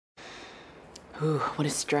Ooh, what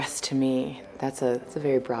is stress to me? That's a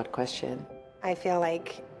very broad question. I feel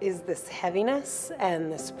like is this heaviness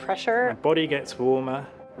and this pressure. My body gets warmer.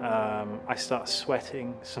 I start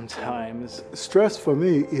sweating sometimes. Stress for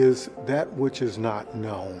me is that which is not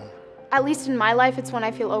known. At least in my life, it's when I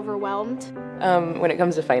feel overwhelmed. When it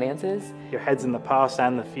comes to finances? Your head's in the past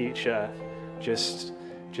and the future, just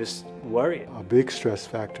worry. A big stress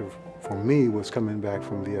factor for me was coming back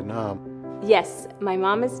from Vietnam. Yes, my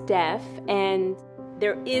mom is deaf, and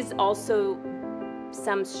there is also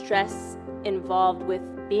some stress involved with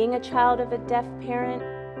being a child of a deaf parent.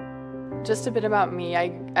 Just a bit about me.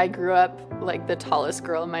 I grew up like the tallest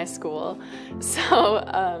girl in my school, so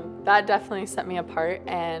that definitely set me apart,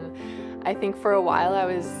 and I think for a while I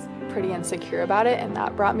was pretty insecure about it, and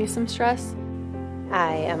that brought me some stress.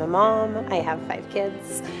 I am a mom, I have 5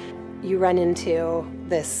 kids. You run into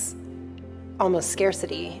this almost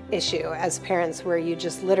scarcity issue as parents where you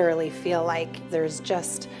just literally feel like there's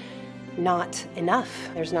just not enough.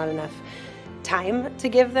 There's not enough time to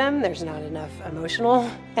give them, there's not enough emotional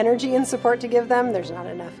energy and support to give them, there's not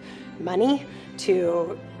enough money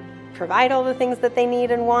to provide all the things that they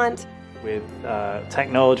need and want. With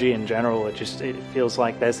technology in general, it feels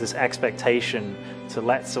like there's this expectation to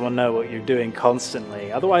let someone know what you're doing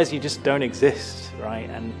constantly. Otherwise you just don't exist, right?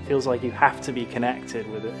 And it feels like you have to be connected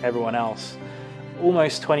with everyone else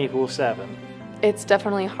almost 24/7. It's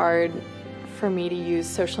definitely hard for me to use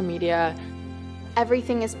social media.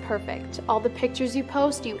 Everything is perfect. All the pictures you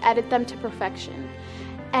post, you edit them to perfection.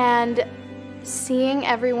 And seeing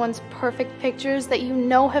everyone's perfect pictures that you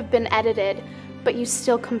know have been edited, but you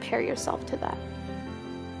still compare yourself to that.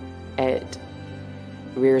 It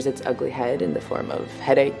rears its ugly head in the form of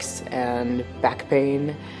headaches and back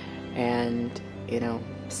pain and,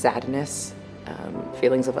 sadness,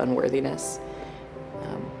 feelings of unworthiness.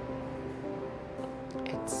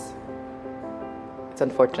 It's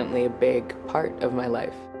unfortunately a big part of my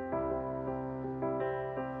life.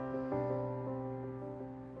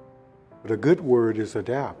 The good word is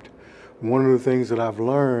adapt. One of the things that I've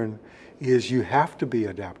learned is you have to be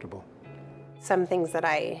adaptable. Some things that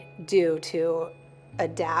I do to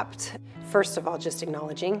adapt, first of all, just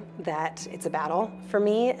acknowledging that it's a battle for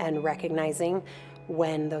me and recognizing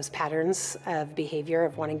when those patterns of behavior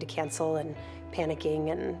of wanting to cancel and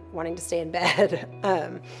panicking and wanting to stay in bed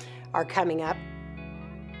are coming up.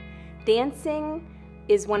 Dancing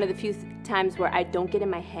is one of the few times where I don't get in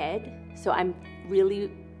my head, so I'm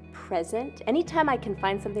really present. Anytime I can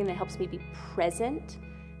find something that helps me be present.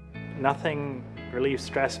 Nothing relieves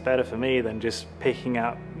stress better for me than just picking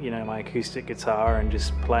up, my acoustic guitar and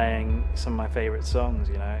just playing some of my favorite songs,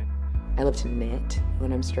 I love to knit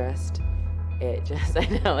when I'm stressed. I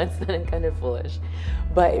know it's kind of foolish,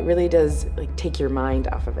 but it really does take your mind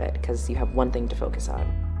off of it because you have one thing to focus on.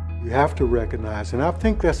 You have to recognize, and I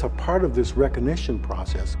think that's a part of this recognition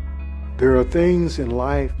process. There are things in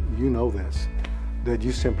life, this, that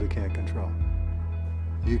you simply can't control.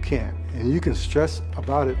 You can't. And you can stress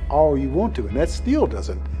about it all you want to, and that still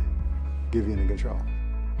doesn't give you any control.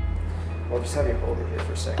 Well, just have you hold it here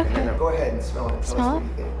for a second. Okay. And then go ahead and smell it. Tell us what you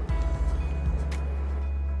think.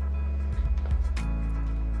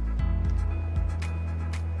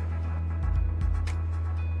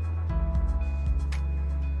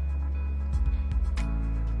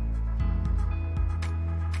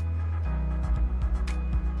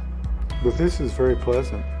 But this is very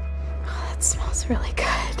pleasant. Oh, that smells really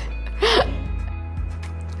good.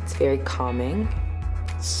 It's very calming.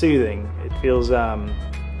 It's soothing. It feels, I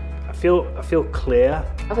feel clear.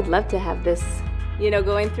 I would love to have this,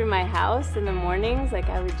 going through my house in the mornings, I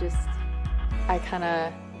kind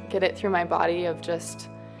of get it through my body of just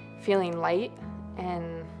feeling light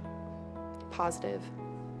and positive.